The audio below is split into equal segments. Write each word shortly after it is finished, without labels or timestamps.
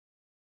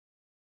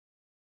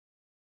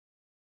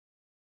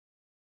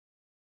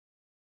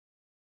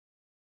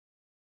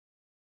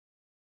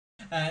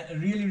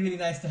Really, really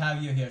nice to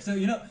have you here. So,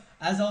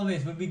 as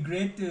always, would be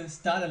great to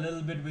start a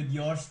little bit with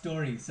your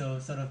story. So,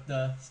 sort of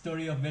the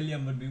story of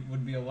William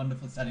would be a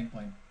wonderful starting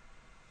point.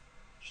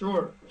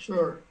 Sure,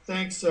 sure.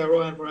 Thanks,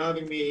 Rohan, for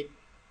having me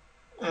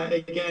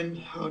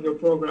again on your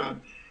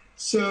program.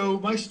 So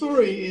my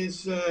story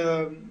is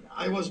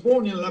I was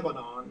born in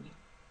Lebanon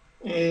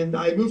and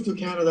I moved to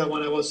Canada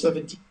when I was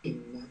 17.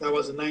 That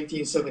was in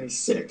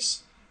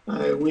 1976.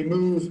 We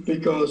moved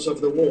because of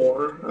the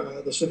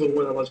war, the civil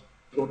war that was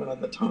going on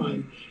at the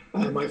time.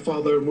 My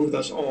father moved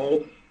us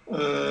all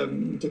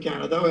to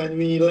Canada and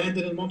we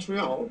landed in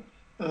Montreal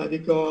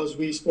because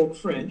we spoke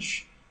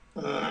French.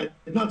 I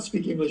did not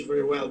speak English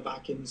very well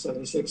back in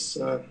 76.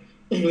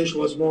 English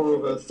was more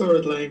of a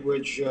third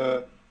language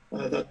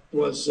that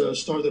was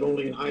started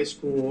only in high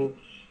school.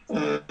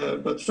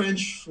 But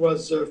French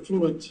was a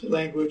fluent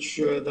language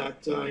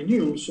that I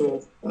knew,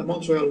 so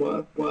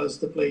Montreal was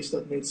the place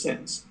that made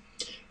sense.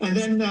 And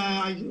then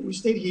we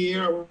stayed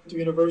here. I went to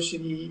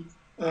university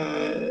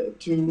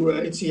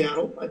in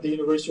Seattle at the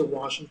University of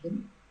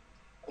Washington.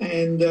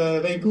 And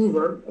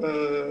Vancouver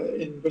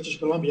in British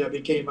Columbia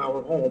became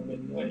our home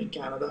in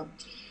Canada.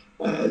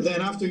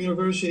 Then after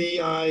university,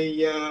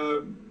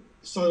 I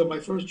started my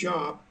first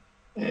job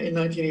in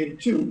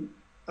 1982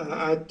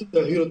 at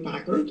Hewlett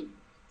Packard.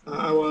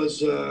 I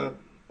was at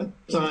the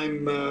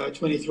time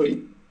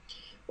 23.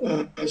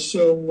 That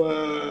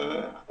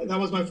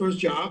was my first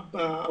job.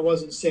 I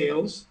was in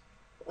sales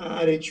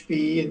at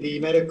HP in the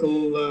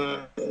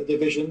medical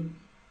division.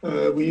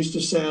 We used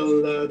to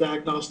sell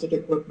diagnostic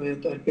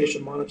equipment and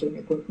patient monitoring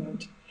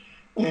equipment,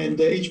 and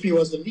HP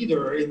was the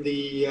leader in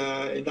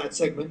that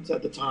segment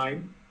at the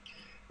time.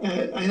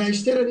 And I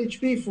stayed at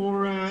HP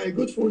for a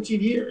good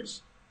 14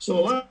 years. So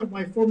a lot of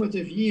my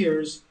formative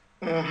years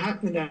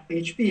happened at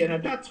HP, and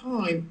at that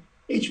time,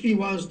 HP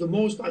was the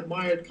most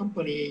admired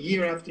company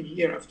year after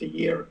year after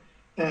year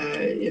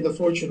in the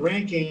Fortune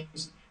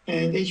rankings,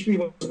 and HP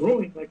was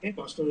growing like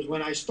gangbusters.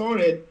 When I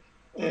started,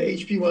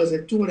 HP was a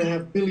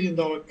 $2.5 billion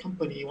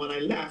company. When I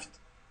left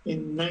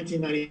in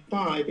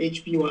 1995,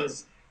 HP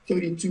was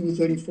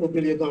 $34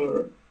 billion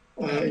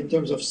in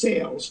terms of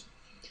sales.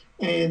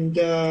 And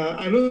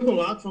I learned a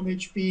lot from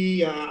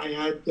HP. I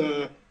had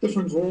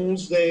different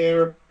roles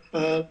there.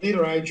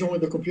 Later, I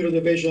joined the computer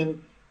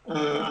division.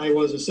 I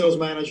was a sales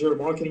manager,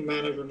 marketing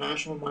manager,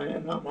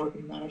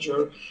 marketing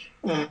manager,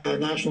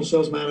 national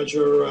sales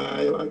manager.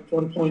 At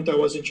one point, I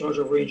was in charge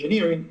of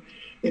re-engineering.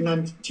 In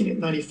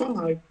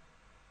 1995,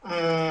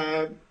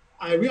 I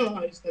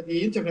realized that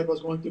the internet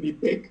was going to be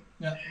big.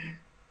 Yeah.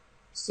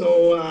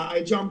 So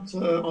I jumped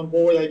on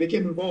board. I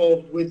became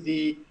involved with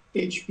the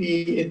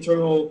HP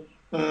internal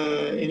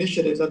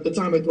initiatives. At the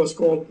time, it was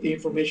called the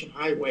Information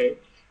Highway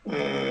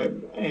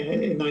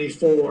in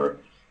 94.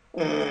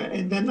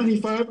 And then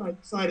 95, I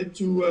decided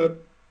to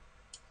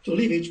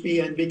leave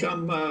HP and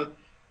become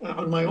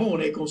on my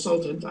own a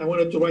consultant. I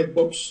wanted to write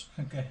books.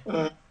 Okay.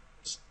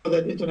 So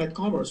that internet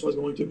commerce was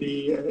going to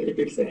be a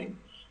big thing.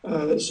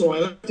 So I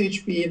left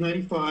HP in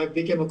 95,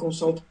 became a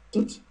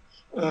consultant,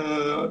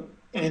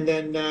 and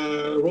then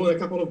wrote a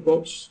couple of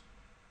books.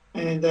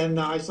 And then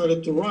I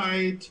started to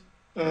write,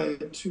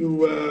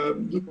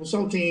 to do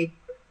consulting,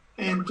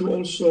 and to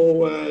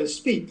also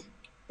speak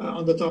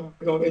on the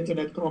topic of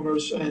internet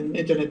commerce and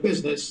internet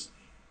business,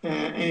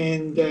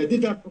 and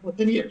did that for about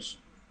 10 years,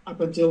 up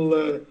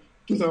until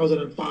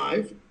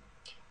 2005.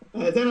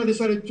 Then I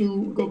decided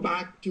to go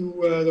back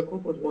to the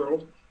corporate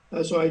world.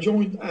 So I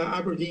joined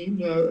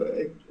Aberdeen,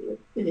 a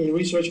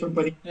research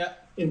company Yeah.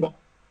 in Boston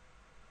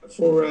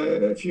for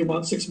a few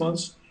months, 6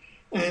 months.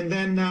 And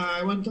then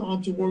I went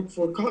on to work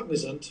for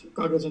Cognizant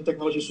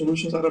Technology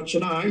Solutions out of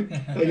Chennai,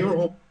 your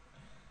home.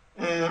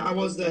 I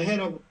was the head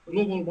of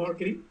global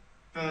marketing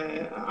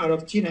out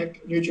of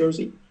Teaneck, New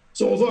Jersey.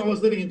 So although I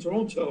was living in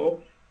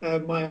Toronto,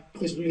 my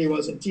office really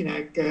was in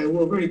Teaneck.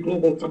 We're a very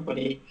global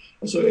company.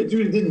 So it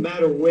really didn't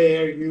matter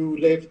where you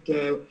lived,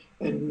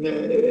 and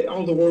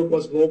all the work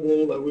was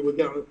global. We would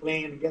get on a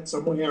plane and get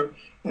somewhere,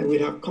 and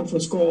we'd have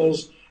conference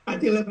calls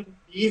at 11 in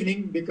the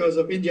evening because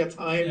of India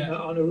time. Yeah.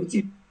 On a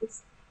routine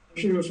basis. I'm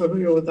sure you're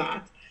familiar with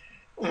that.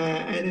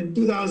 And in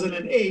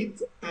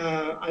 2008,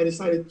 I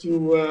decided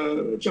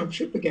to jump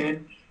ship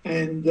again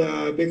and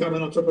become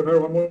an entrepreneur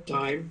one more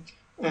time.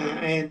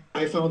 And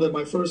I founded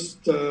my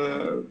first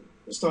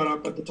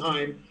startup at the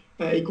time,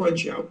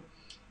 Engagio.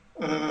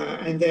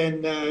 And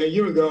then a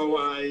year ago,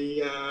 I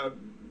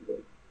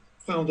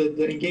founded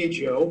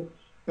Engagio,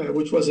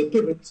 which was a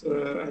pivot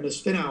and a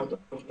spin out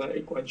of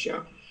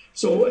Engagio.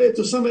 So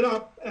to sum it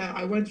up,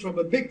 I went from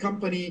a big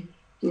company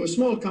to a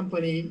small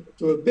company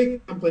to a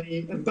big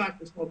company and back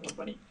to a small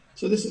company.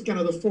 So this is kind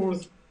of the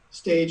fourth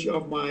stage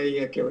of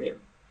my career.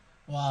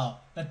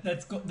 Wow,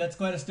 that's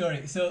quite a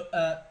story. So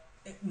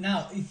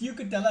now, if you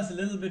could tell us a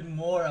little bit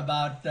more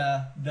about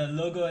the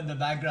logo in the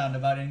background,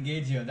 about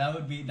Engagio, that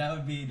would be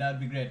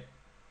great.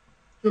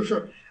 Sure,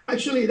 sure.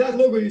 Actually, that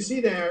logo you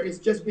see there is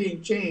just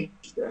being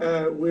changed.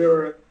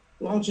 We're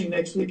launching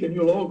next week a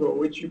new logo,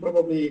 which you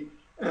probably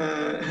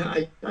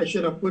I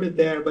should have put it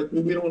there, but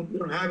we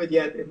don't have it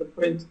yet in the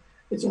print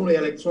It's only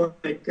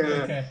electronic.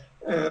 Okay.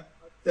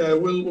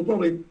 We'll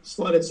probably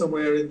slide it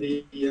somewhere in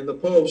the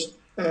post.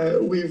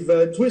 We've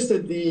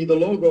twisted the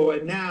logo,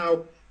 and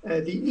now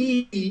the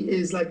E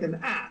is like an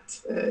at.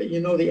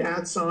 The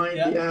at sign,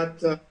 the Yeah.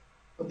 at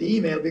of the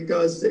email,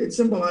 because it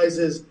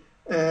symbolizes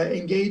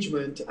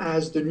engagement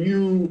as the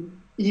new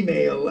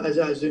email,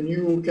 as the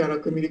new kind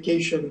of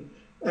communication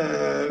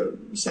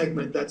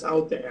segment that's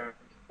out there.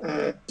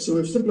 So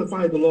we've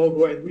simplified the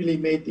logo and really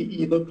made the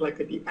E look like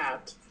the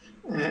at,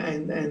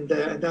 and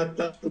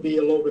that will be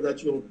a logo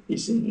that you'll be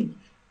seeing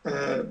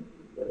uh,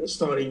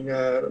 starting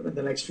in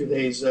the next few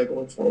days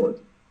going forward.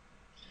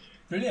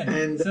 Brilliant.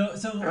 And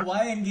So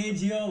why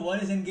Engagio?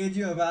 What is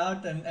Engagio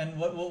about, and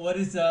what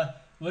is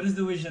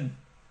the vision?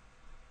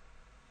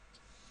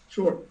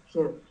 sure,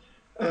 sure.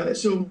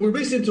 So we're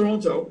based in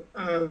Toronto.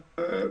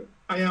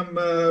 I am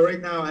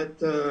right now at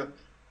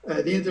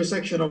the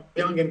intersection of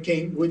Yonge and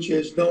King, which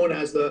is known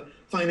as the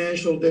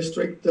financial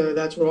district.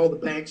 That's where all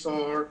the banks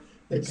are.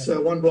 Okay. It's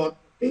one block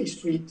A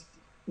Street,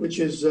 which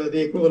is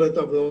the equivalent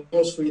of the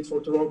Wall Street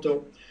for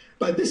Toronto.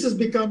 But this has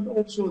become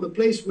also the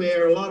place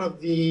where a lot of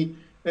the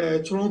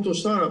Toronto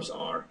startups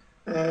are.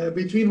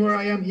 Between where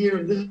I am here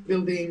in this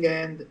building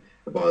and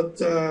about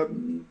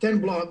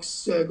 10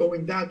 blocks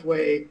going that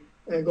way,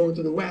 going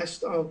to the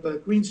west of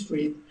Queen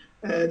Street,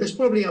 there's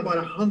probably about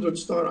 100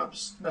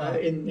 startups Wow.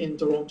 in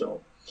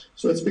Toronto.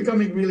 So it's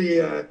becoming really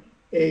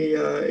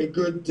a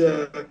good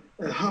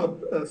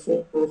hub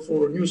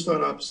for new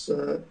startups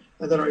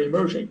that are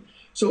emerging.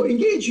 So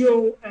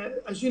Engagio,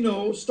 as you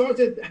know,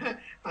 started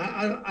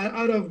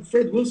out of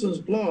Fred Wilson's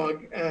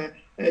blog.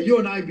 You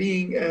and I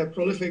being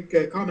prolific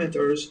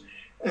commenters,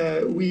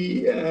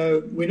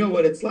 we know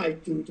what it's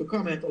like to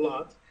comment a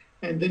lot.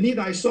 And the need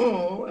I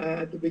saw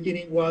at the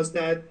beginning was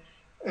that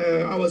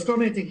I was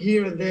commenting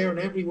here and there and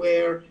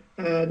everywhere,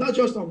 not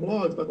just on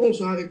blogs, but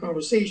also having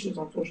conversations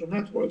on social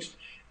networks.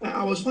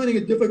 I was finding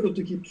it difficult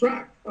to keep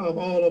track of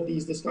all of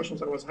these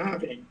discussions I was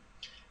having.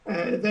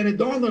 Then it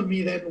dawned on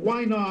me that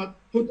why not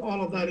put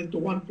all of that into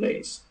one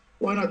place?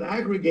 Why not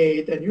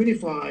aggregate and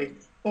unify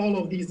all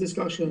of these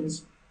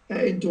discussions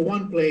into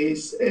one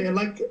place,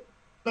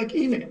 like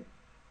email?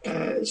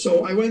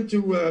 So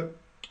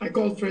I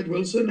called Fred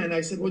Wilson and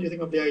I said, what do you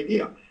think of the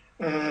idea?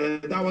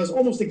 That was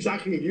almost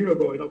exactly a year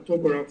ago in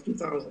October of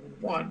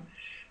 2001.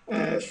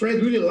 Fred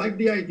really liked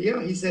the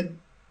idea. He said,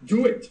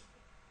 do it,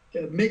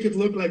 make it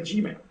look like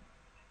Gmail.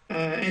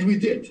 And we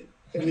did.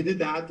 And we did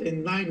that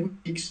in 9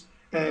 weeks.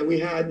 We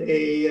had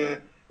a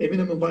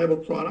minimum viable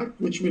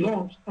product, which we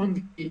launched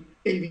on the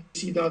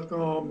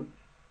abc.com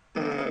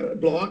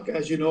blog.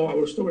 As you know,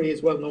 our story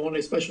is well known,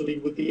 especially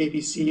with the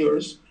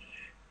ABCers.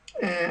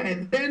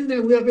 And then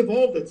we have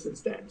evolved it since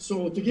then.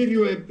 So to give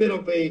you a bit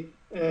of a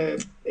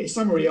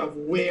summary of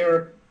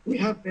where we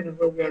have been and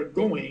where we are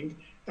going,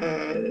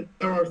 there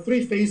are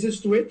 3 phases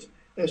to it.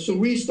 So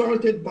we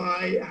started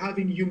by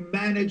having you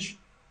manage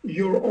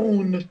your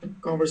own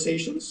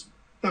conversations.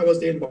 That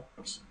was the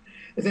inbox.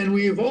 And then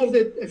we evolved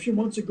it a few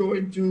months ago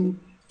into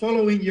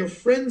following your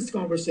friends'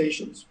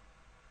 conversations.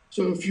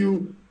 So if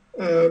you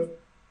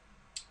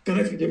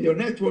connect with your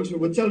networks, we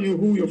would tell you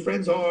who your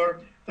friends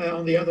are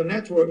on the other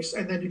networks,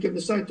 and then you can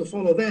decide to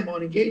follow them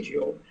on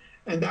Engagio.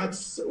 And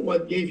that's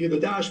what gave you the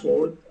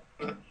dashboard.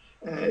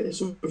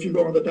 So if you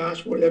go on the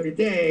dashboard every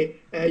day,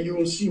 you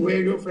will see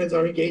where your friends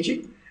are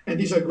engaging. And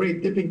these are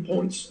great dipping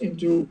points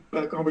into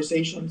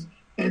conversations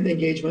and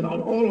engagement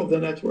on all of the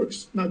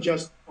networks, not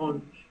just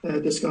on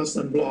Discuss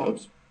and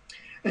blogs.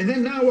 And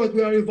then now what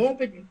we are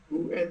evolving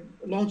into and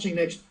launching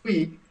next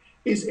week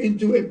is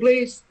into a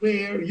place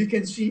where you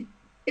can see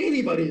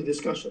anybody's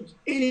discussions,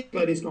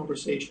 anybody's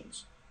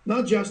conversations,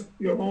 not just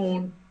your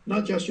own,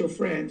 not just your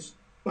friends,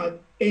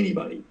 but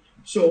anybody.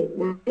 So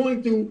we're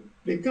going to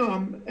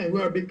become, and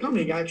we are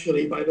becoming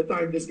actually by the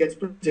time this gets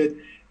printed,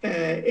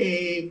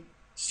 a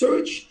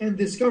search and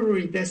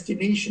discovery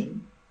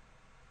destination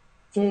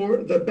for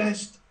the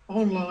best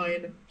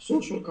online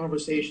social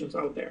conversations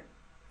out there.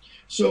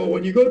 So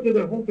when you go to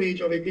the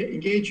homepage of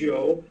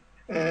Engagio,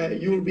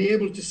 you'll be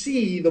able to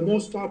see the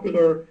most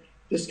popular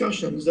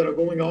discussions that are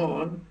going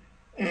on,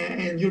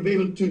 and you'll be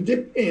able to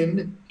dip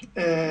in,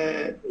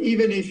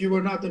 even if you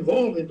were not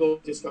involved in those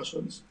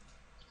discussions.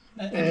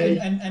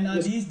 And are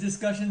these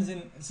discussions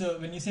in? So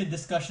when you say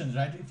discussions,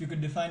 right? If you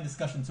could define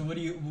discussion, so what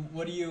do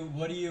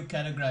you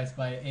categorize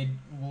by a?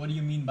 What do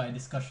you mean by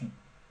discussion?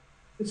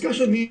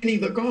 Discussion meaning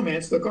the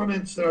comments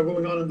that are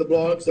going on in the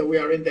blogs that we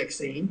are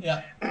indexing,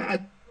 Yeah.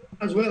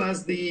 As well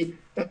as the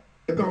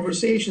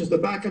conversations, the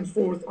back and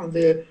forth on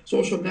the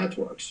social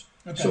networks.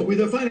 Okay. So we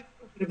define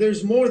if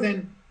there's more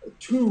than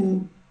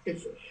 2,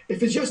 if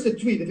it's just a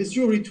tweet, if it's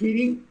you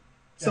retweeting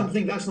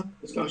something, that's not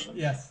a discussion.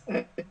 Yes.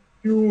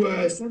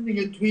 You sending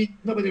a tweet,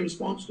 nobody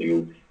responds to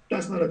you,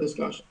 that's not a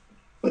discussion.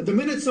 But the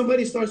minute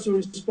somebody starts to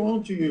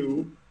respond to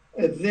you,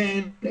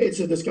 then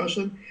it's a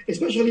discussion,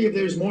 especially if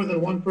there's more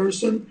than one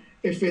person.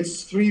 If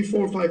it's 3,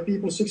 4, 5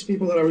 people, 6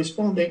 people that are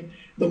responding,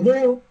 the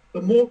more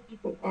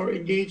people are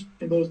engaged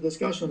in those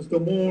discussions, the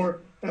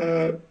more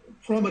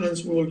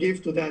prominence we will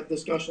give to that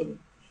discussion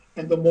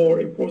and the more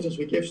importance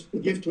we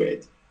give to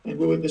it, and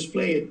we will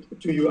display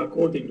it to you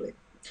accordingly.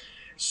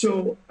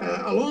 So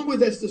along with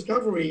this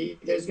discovery,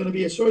 there's going to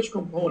be a search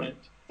component.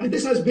 And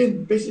this has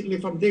been basically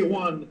from day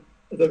one,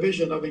 the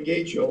vision of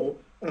Engagio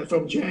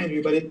from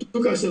January, but it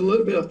took us a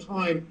little bit of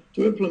time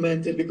to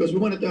implement it because we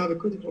wanted to have a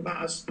critical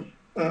mass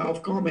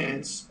of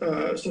comments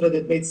so that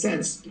it made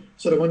sense.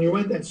 So that when you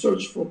went and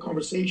searched for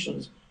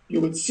conversations, you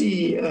would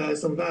see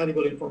some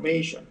valuable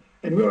information.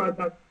 And we're at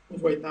that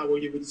point right now where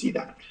you would see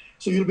that.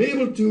 So you'll be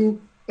able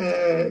to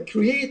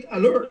create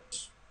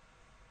alerts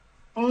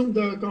on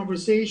the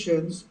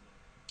conversations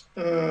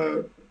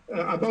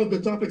about the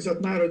topics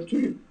that matter to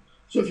you.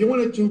 So if you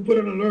wanted to put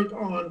an alert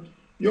on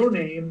your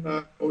name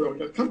or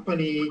your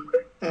company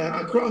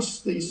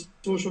across the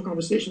social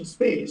conversation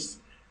space,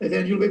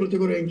 then you'll be able to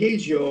go to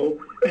Engagio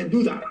and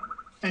do that.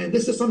 And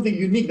this is something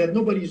unique that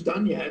nobody's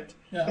done yet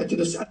to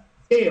the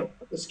scale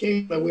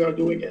that we are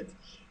doing it.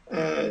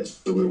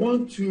 So we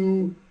want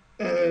to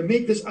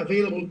make this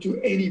available to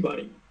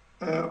anybody.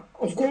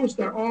 Of course,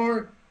 there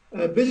are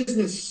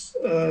business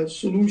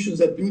solutions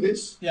that do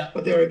this,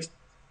 but they're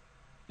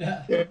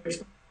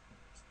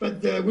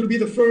but we'll be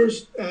the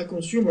first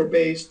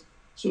consumer-based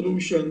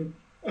solution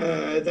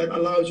that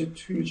allows you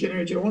to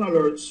generate your own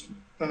alerts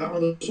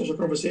on the social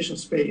conversation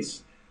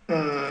space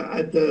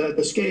at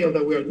the scale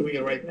that we are doing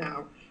it right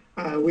now.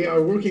 We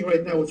are working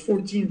right now with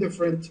 14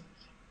 different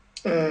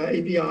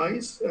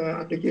APIs,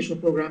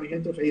 application programming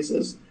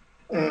interfaces,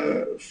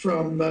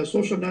 from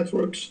social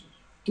networks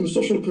to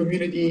social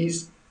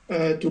communities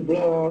to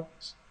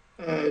blogs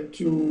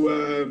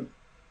to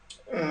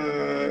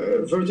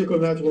vertical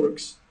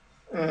networks.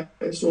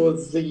 So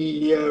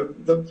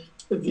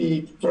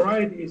the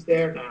variety is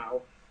there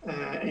now,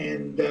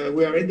 and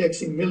we are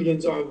indexing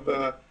millions of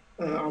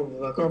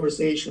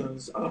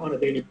conversations on a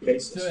daily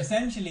basis. So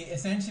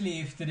essentially,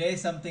 if today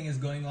something is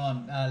going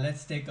on,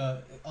 let's take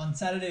on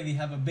Saturday we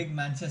have a big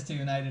Manchester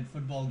United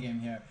football game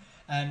here,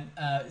 and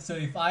so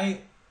if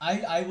I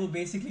will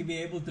basically be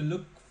able to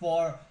look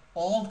for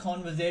all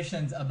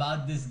conversations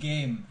about this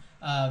game,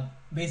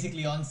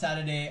 basically on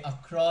Saturday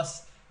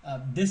across.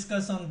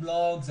 Discuss on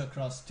blogs,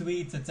 across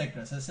tweets,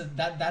 etc. So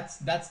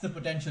that's the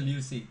potential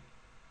you see.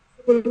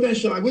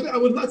 Potential. I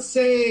would not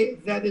say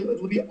that it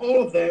will be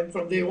all of them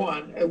from day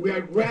one. We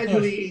are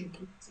gradually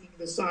increasing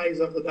the size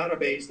of the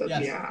database that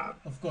we have.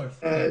 Of course.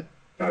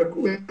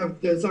 We have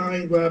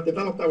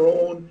developed our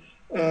own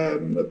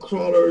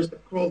crawlers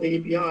that crawl the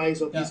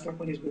APIs of these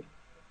companies.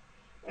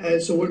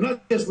 So we're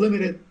not just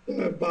limited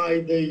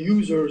by the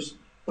users,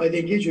 by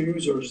the Engagio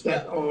users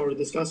that are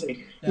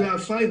discussing. We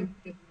have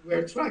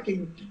we're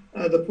tracking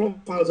the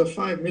profiles of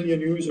 5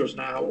 million users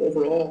now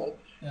overall.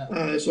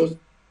 So it's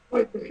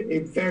quite a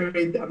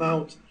varied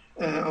amount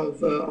of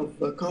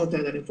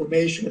content and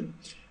information.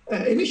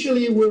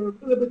 Initially, we're a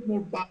little bit more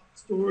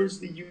biased towards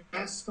the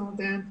US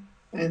content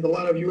and a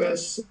lot of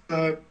US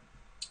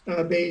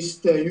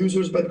based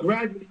users, but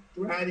gradually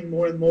we're adding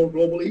more and more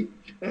globally.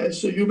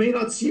 So you may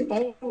not see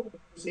all the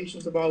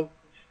conversations about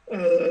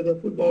the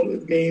football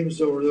games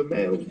or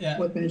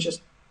what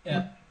Manchester,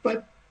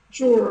 but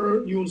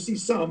sure you'll see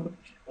some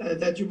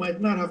that you might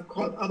not have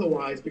caught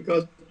otherwise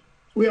because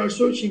we are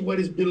searching what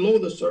is below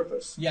the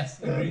surface.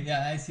 Yes, agree.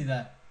 I see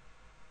that.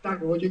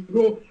 When if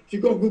you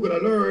go Google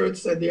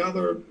Alerts and the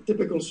other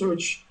typical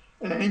search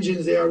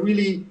engines, they are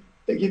really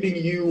giving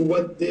you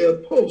what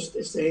the post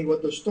is saying,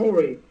 what the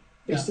story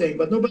is saying,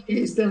 but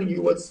nobody is telling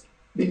you what's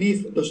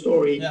beneath the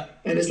story.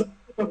 And it's like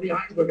of the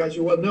iceberg, as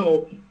you well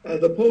know.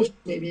 The post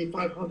may be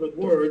 500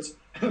 words,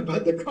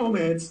 but the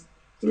comments,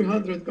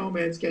 300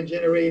 comments, can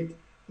generate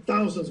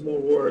thousands more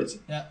words.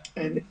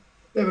 And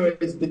whatever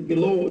is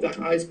below that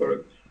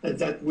iceberg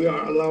that we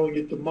are allowing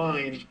you to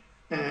mine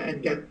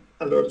and get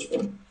alerts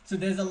from. So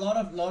there's a lot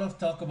of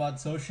talk about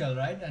social,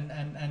 right?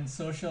 And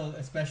social,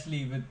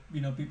 especially with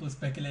people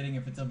speculating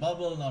if it's a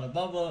bubble, not a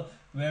bubble.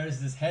 Where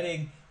is this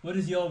heading? What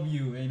is your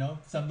view?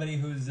 Somebody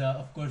who's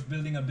of course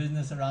building a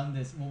business around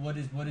this. What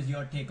is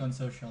your take on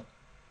social?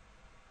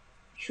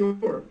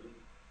 Sure.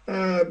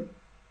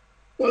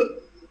 Well,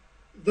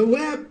 the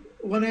web.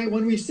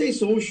 When we say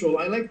social,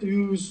 I like to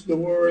use the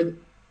word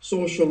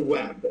social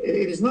web.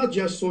 It is not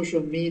just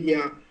social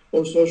media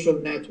or social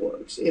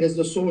networks. It is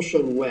the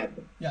social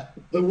web.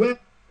 The web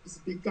is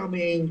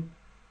becoming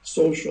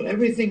social.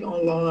 Everything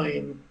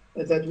online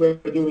that we're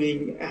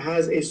doing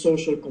has a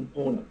social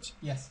component.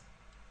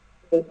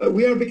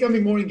 We are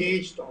becoming more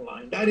engaged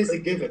online. That is a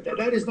given.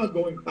 That is not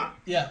going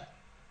back.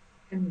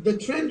 And the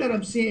trend that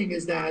I'm seeing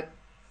is that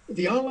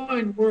the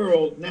online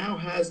world now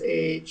has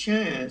a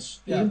chance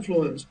to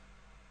influence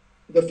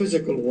the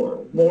physical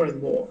world more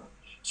and more.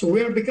 So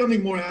we are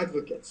becoming more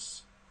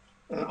advocates.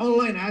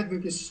 Online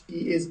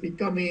advocacy is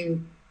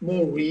becoming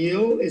more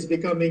real, is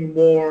becoming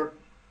more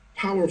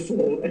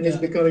powerful, and is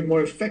becoming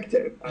more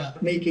effective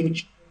at making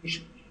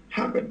change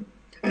happen.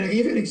 And I'll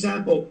give you an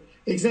example.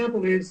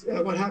 Example is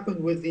what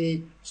happened with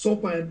the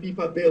SOPA and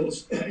PIPA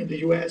bills in the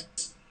US,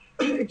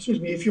 excuse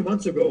me, a few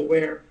months ago,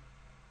 where,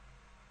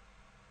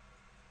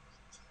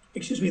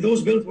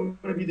 those bills were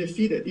going to be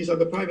defeated. These are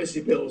the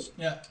privacy bills.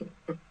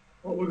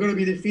 well, we're going to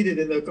be defeated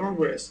in the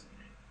Congress.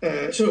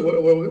 So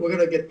we're going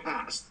to get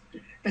passed.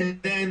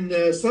 And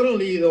then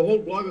suddenly the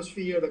whole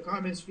blogosphere, the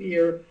comment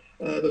sphere,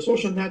 the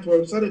social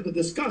network started to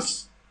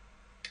discuss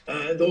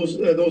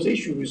those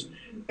issues,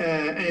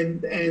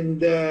 and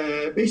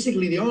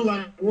basically the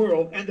online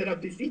world ended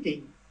up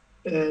defeating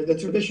the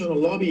traditional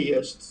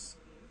lobbyists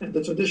and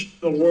the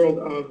traditional world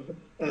of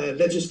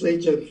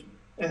legislative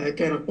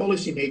kind of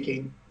policy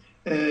making,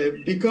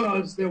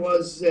 because there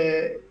was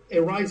a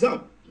rise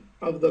up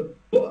of the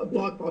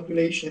blog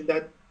population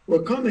that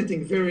were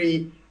commenting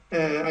very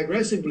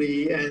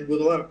aggressively and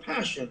with a lot of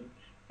passion,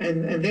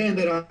 and they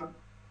ended up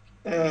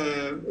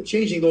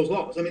changing those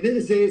laws. I mean,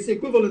 this is the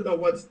equivalent of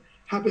what's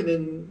happened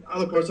in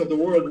other parts of the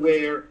world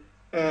where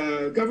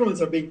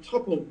governments are being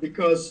toppled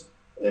because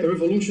a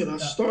revolution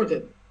has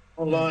started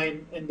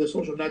online in the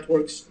social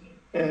networks,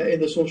 in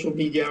the social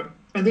media.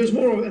 And there's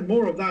more and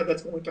more of that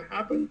that's going to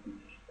happen.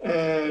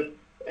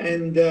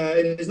 And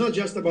it is not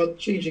just about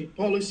changing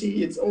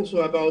policy, it's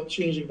also about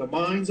changing the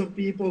minds of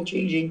people,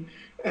 changing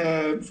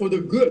for the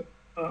good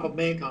of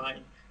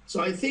mankind. So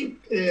I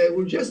think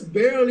we're just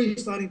barely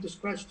starting to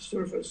scratch the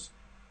surface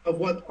of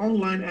what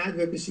online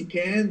advocacy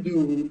can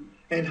do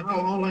and how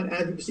online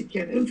advocacy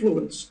can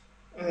influence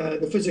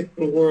the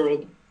physical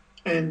world.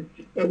 And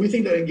we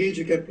think that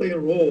Engagio can play a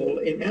role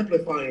in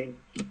amplifying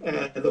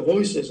the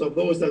voices of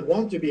those that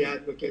want to be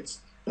advocates,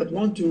 that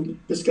want to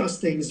discuss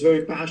things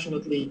very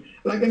passionately.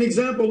 Like an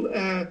example,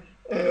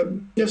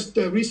 just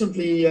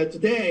recently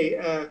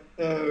today,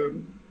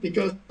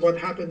 because of what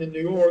happened in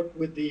New York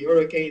with the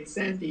Hurricane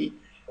Sandy,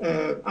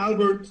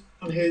 Albert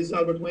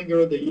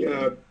Wenger,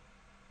 the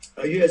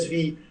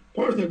USV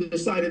partner,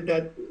 decided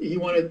that he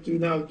wanted to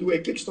now do a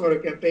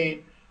Kickstarter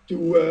campaign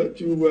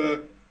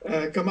to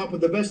come up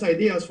with the best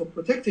ideas for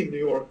protecting New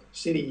York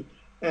City,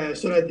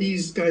 so that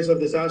these kinds of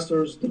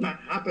disasters do not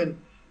happen.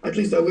 At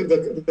least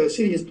the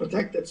city is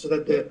protected, so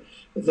that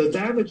the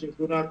damages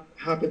do not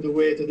happen to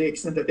the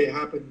extent that they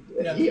happened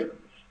here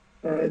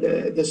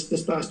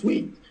this past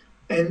week.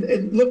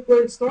 And look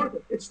where it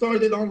started. It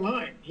started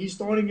online. He's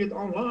starting it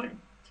online,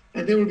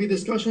 and there will be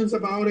discussions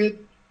about it,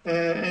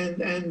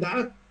 and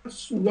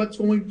that's what's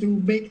going to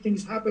make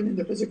things happen in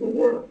the physical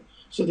world.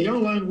 So the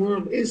online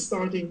world is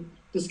starting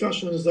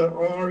discussions that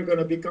are going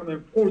to become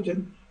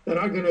important, that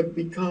are going to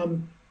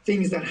become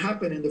things that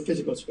happen in the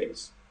physical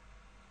space.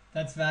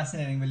 That's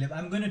fascinating, William.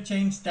 I'm going to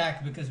change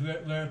tack because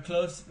we're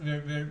close.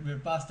 We're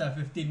past our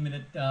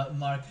 15-minute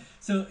mark.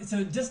 So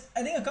just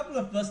I think a couple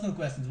of personal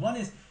questions. One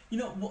is,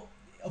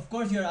 of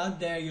course you're out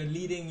there, you're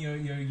leading,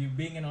 you're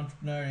being an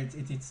entrepreneur.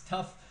 It's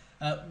tough.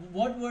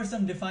 What were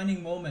some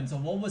defining moments, or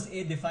what was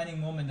a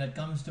defining moment that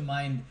comes to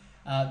mind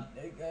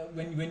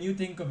when you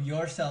think of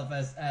yourself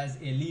as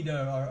a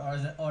leader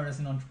or as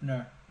an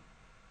entrepreneur?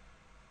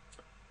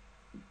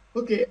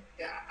 Okay,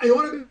 I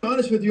want to be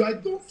honest with you. I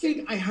don't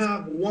think I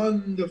have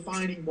one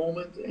defining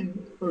moment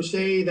per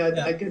se that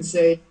I can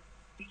say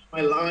in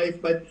my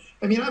life. But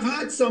I mean, I've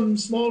had some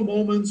small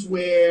moments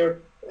where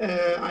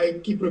I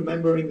keep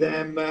remembering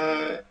them.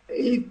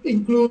 It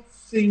includes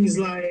things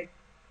like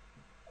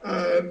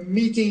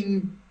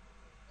meeting.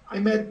 I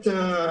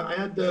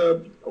had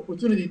the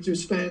opportunity to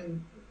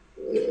spend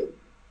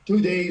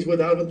 2 days with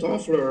Alvin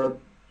Toffler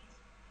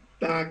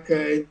back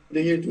in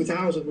the year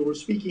 2000. We were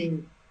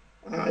speaking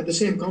at the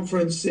same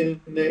conference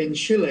in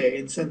Chile,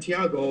 in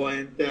Santiago,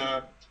 and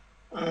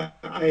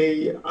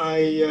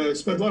I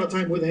spent a lot of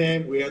time with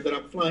him. We ended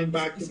up flying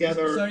back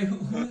together. Sorry,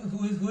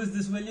 who is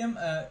this, William?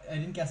 I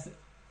didn't catch it.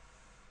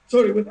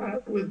 Sorry, with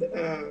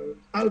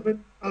Alvin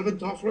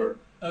Toffler.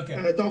 Okay.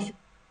 Toffler,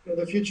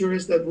 the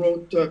futurist that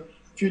wrote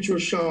Future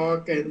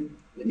Shock, and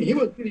he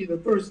was really the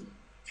first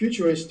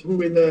futurist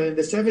who in the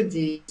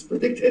 70s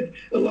predicted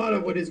a lot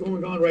of what is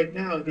going on right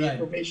now in the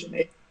information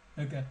age.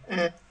 Okay.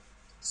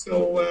 So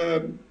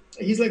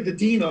he's like the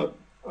dean of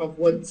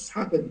what's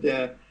happened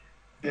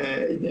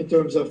in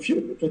terms of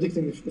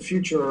predicting the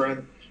future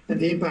and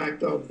the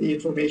impact of the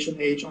information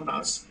age on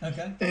us.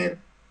 Okay. And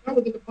that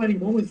was a defining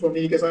moment for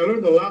me because I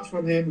learned a lot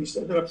from him. We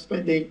ended up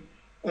spending,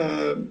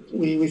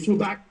 we flew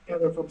back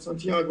together from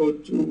Santiago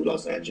to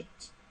Los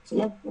Angeles. It's a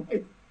long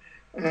flight.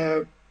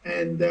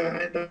 And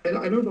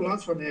I learned a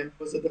lot from him. It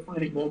was a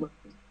defining moment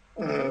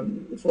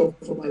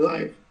for my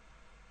life,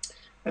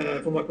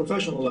 for my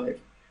professional life.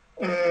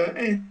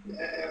 And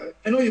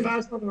I know you've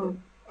asked other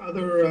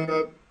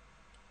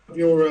of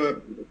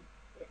your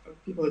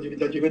people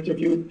that you've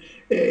interviewed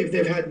if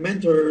they've had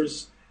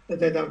mentors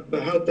that have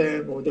helped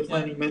them or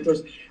defining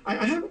mentors.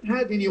 I haven't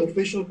had any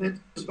official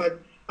mentors, but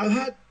I've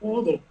had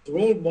role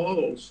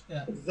models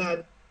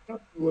that, I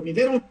mean,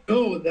 they don't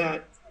know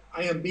that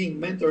I am being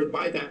mentored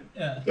by them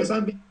because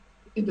I'm being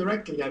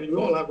indirectly. I mean, we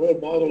all have role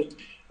models.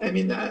 I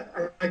mean,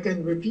 I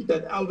can repeat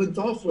that Alvin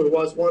Toffler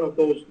was one of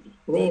those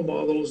role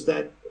models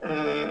that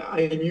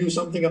I knew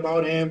something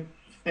about him,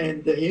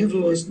 and he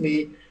influenced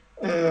me.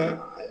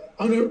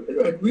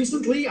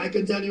 Recently, I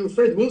can tell you,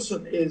 Fred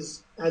Wilson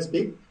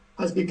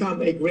has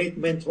become a great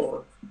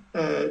mentor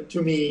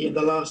to me in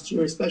the last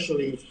year,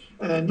 especially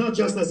not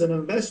just as an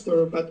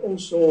investor, but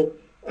also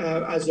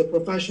as a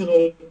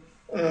professional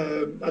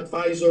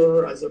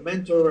advisor, as a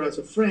mentor, as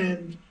a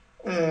friend.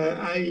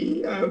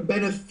 I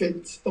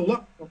benefit a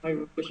lot from my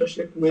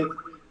relationship with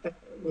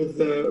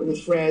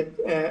Fred,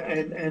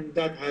 and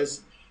that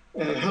has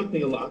helped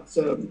me a lot.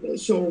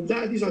 So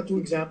these are two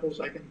examples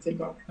I can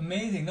think of.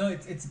 Amazing. No,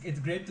 it's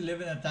great to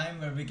live in a time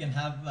where we can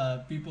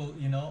have people,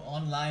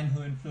 online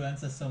who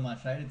influence us so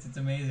much, right? It's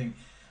amazing.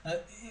 Uh,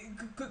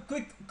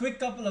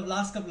 quick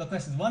last couple of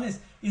questions. One is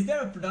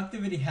there a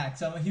productivity hack?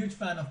 So I'm a huge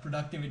fan of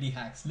productivity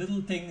hacks,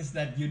 little things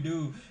that you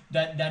do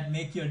that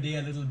make your day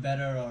a little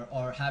better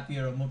or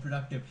happier or more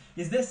productive.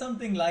 Is there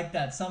something like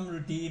that, some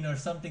routine or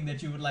something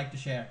that you would like to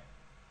share?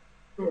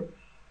 Sure.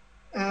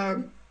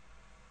 Um,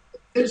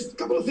 there's a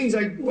couple of things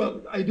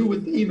I do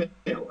with email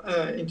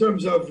in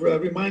terms of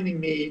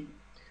reminding me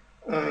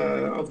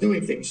of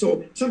doing things.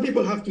 So some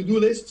people have to-do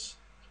lists.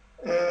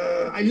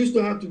 I used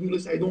to have to-do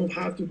lists. I don't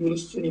have to-do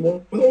lists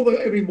anymore. But although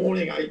every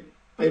morning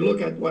I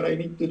look at what I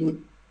need to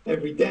do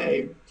every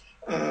day.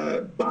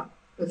 But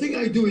the thing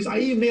I do is I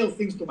email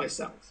things to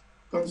myself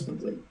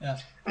constantly. Yeah.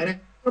 And I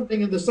put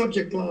something in the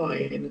subject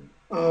line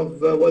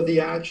of what the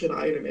action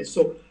item is.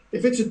 So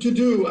if it's a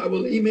to-do, I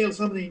will email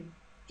something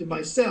to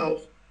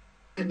myself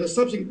and the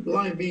subject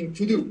line being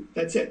to-do.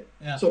 That's it.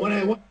 Yeah. So when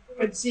I want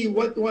to see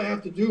what do I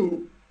have to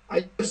do,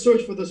 I just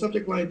search for the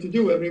subject line to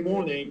do every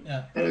morning.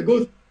 Yeah. And I go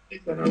through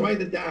it and I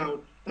write it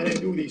down and I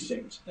do these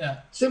things.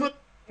 Yeah. Similar,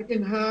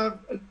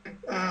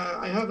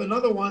 I have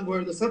another one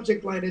where the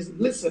subject line is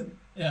listen.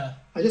 Yeah.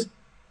 I just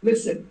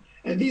listen.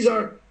 And these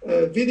are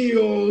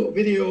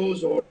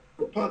videos or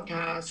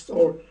podcasts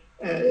or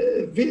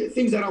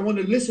things that I want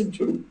to listen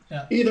to,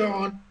 Yeah. either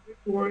on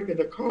work, in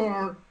the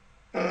car.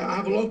 I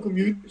have a long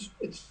commute.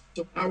 It's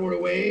an hour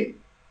away.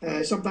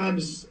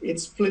 Sometimes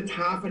it's split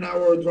half an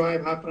hour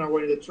drive, half an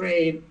hour in the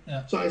train.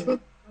 Yeah. So I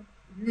spend time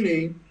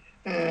commuting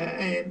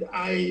and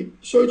I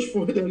search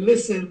for the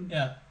listen.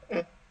 Yeah.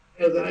 And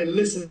I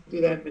listen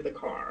to them in the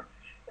car.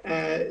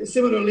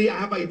 Similarly, I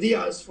have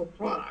ideas for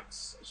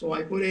products. So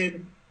I put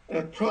in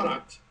a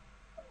product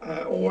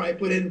or I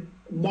put in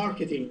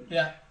marketing.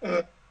 Yeah.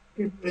 I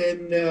put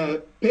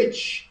in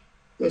pitch.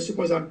 So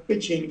suppose I'm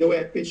pitching the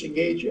way I pitch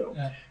Engagio.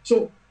 Yeah.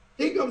 So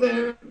think of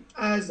them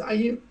as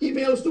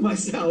emails to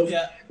myself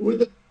Yeah. with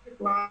the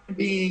line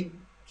being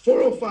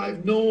 4 or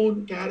 5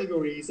 known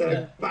categories that I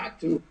Yeah. go back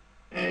to.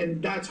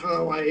 And that's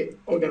how I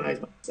organize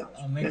myself.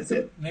 That's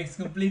it. Makes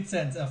complete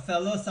sense. A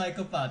fellow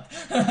psychopath.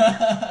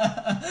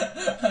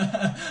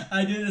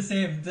 I do the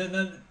same.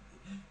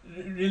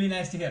 Really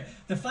nice to hear.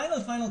 The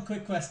final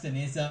quick question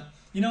is, as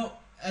you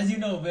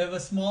know, we have a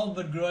small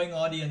but growing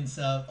audience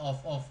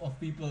of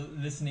people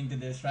listening to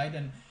this, right?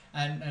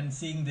 And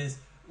seeing this.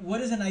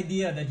 What is an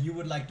idea that you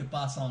would like to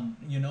pass on,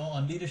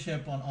 on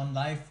leadership, on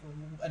life,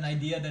 an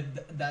idea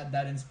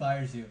that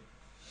inspires you?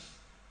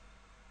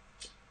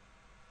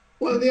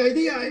 Well, the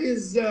idea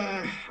is,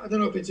 I don't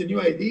know if it's a new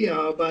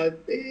idea,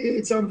 but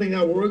it's something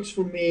that works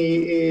for me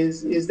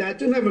is that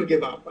to never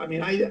give up. I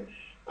mean, I've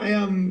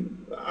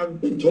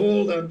been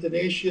told I'm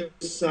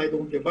tenacious, I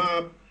don't give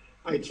up,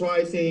 I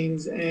try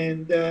things,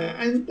 and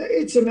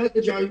it's a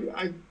message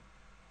I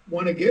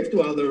want to give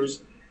to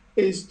others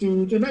is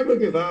to never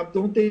give up,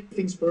 don't take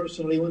things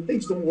personally. When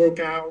things don't work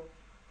out,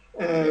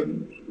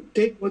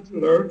 take what you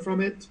learn from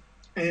it,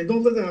 and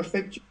don't let that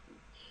affect you.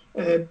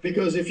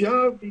 Because if you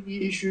have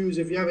any issues,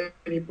 if you have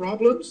any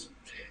problems,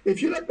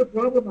 if you let the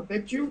problem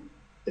affect you,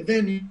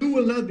 then you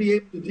will not be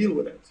able to deal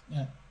with it.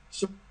 Yeah.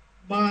 So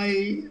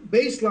my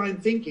baseline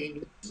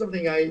thinking,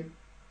 something I've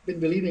been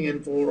believing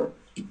in for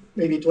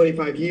maybe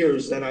 25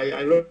 years, that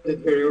I learned it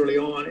very early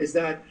on, is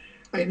that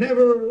I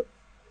never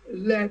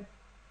let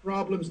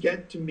problems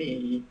get to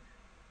me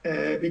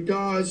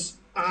because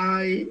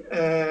I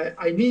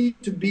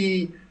need to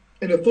be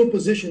in a full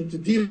position to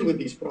deal with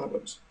these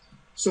problems.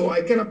 So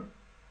I cannot.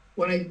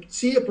 When I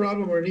see a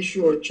problem or an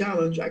issue or a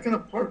challenge, I kind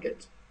of park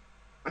it.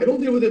 I don't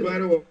deal with it right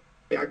away.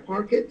 I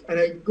park it and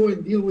I go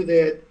and deal with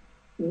it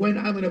when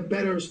I'm in a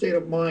better state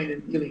of mind in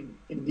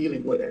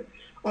dealing with it.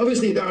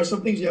 Obviously, there are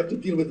some things you have to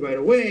deal with right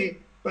away,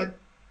 but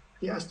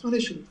the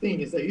astonishing thing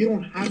is that you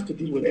don't have to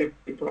deal with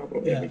every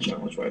problem, every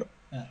challenge right away.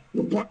 Yeah.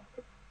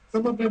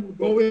 Some of them will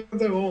go on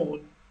their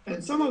own,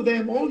 and some of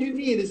them, all you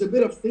need is a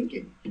bit of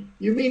thinking.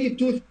 You may need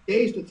 2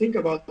 days to think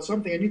about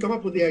something, and you come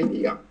up with the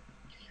idea.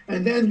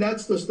 And then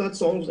that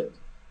solves it.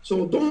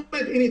 So don't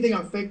let anything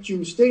affect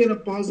you. Stay in a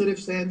positive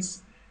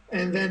sense,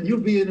 and then you'll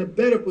be in a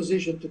better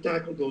position to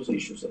tackle those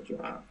issues that you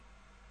have.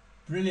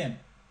 Brilliant.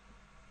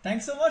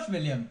 Thanks so much,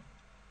 William.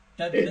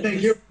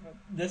 Thank you.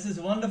 This is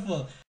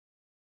wonderful.